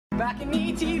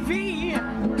BalconyTV.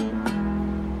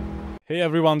 Hey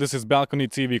everyone, this is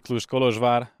BalconyTV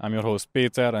Cluj-Kolozsvár. I'm your host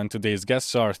Péter, and today's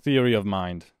guests are Theory of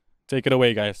Mind. Take it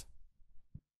away, guys.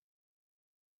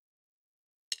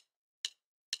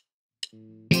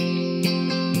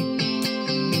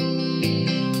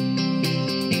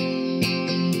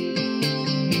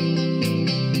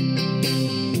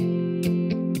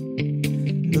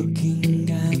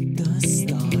 Looking at the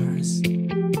stars,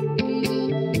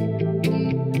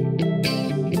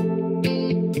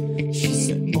 she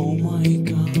said, oh my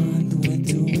God, where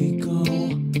do we go?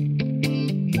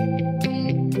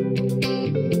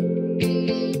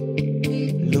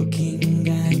 Looking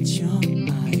at your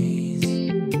eyes,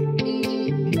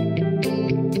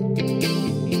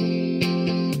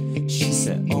 she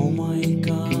said, oh my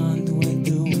God, where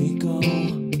do we go?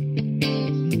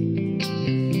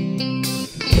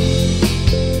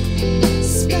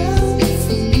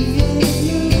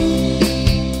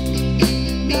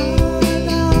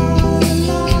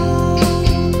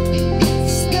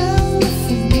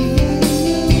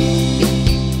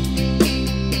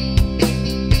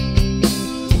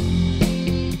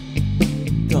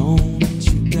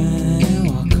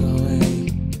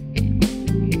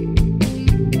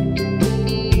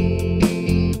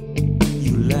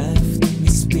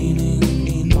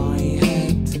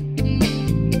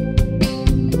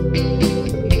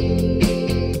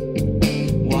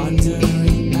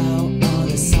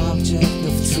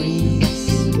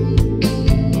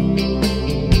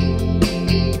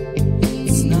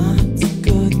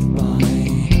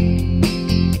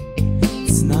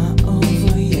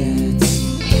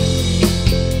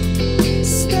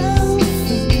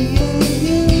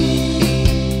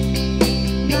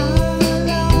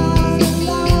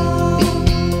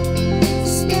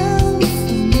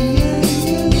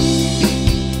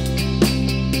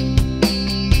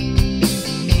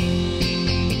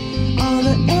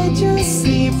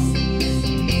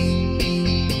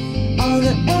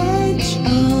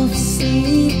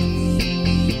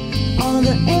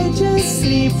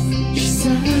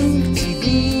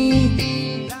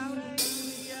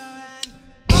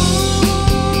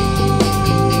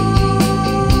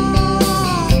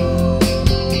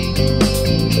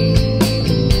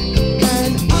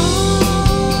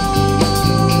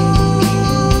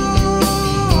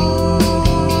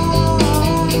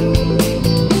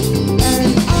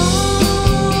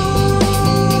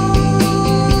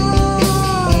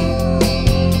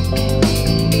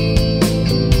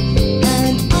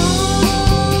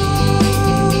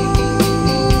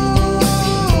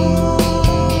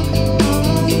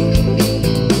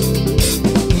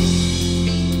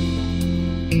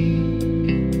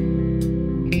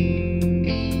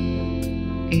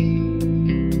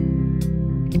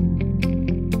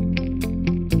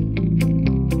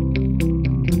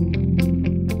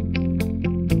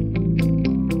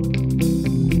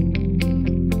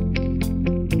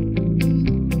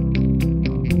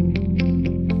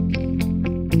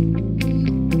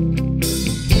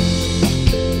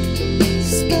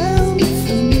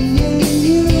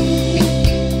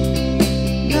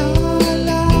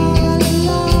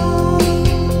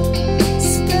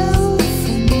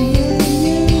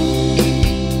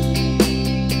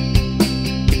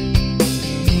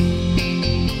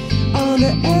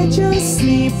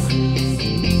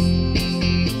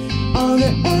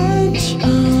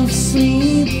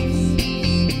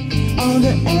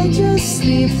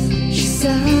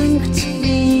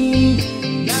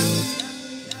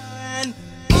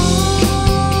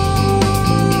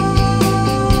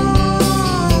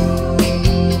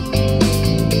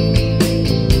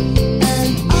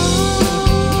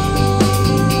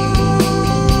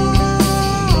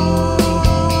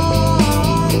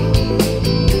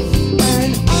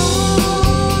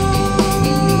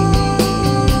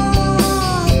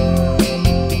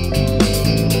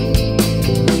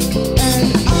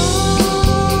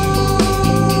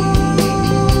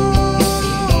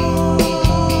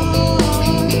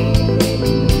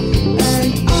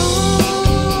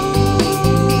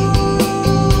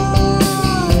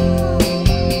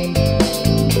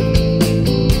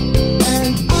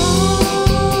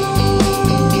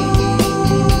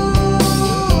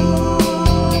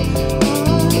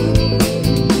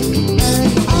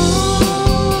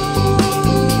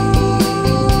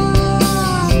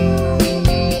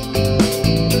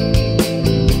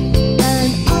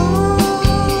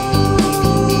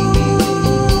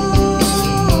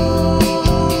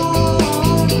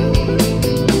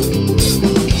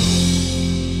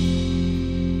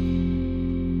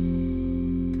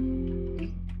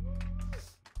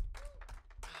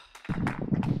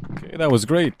 That was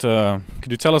great. Could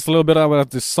you tell us a little bit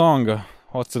about this song?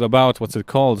 What's it about? What's it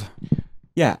called?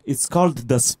 Yeah, it's called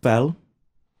The Spell,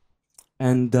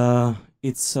 and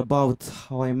it's about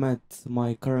how I met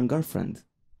my current girlfriend.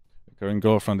 Current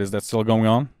girlfriend, is that still going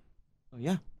on? Oh,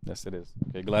 yeah. Yes, it is.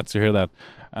 Okay, glad to hear that.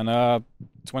 And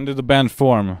when did the band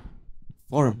form?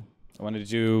 When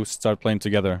did you start playing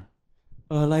together?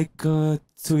 Like 2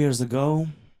 years ago,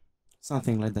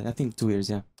 something like that. I think 2 years,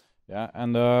 yeah. Yeah,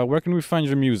 and where can we find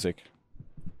your music?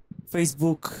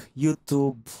 Facebook,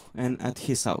 YouTube, and at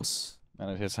his house.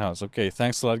 And at his house. Okay,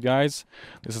 thanks a lot, guys.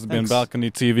 This has been Thanks.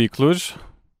 Balcony TV Cluj,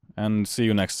 and see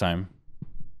you next time.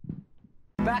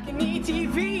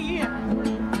 BalconyTV.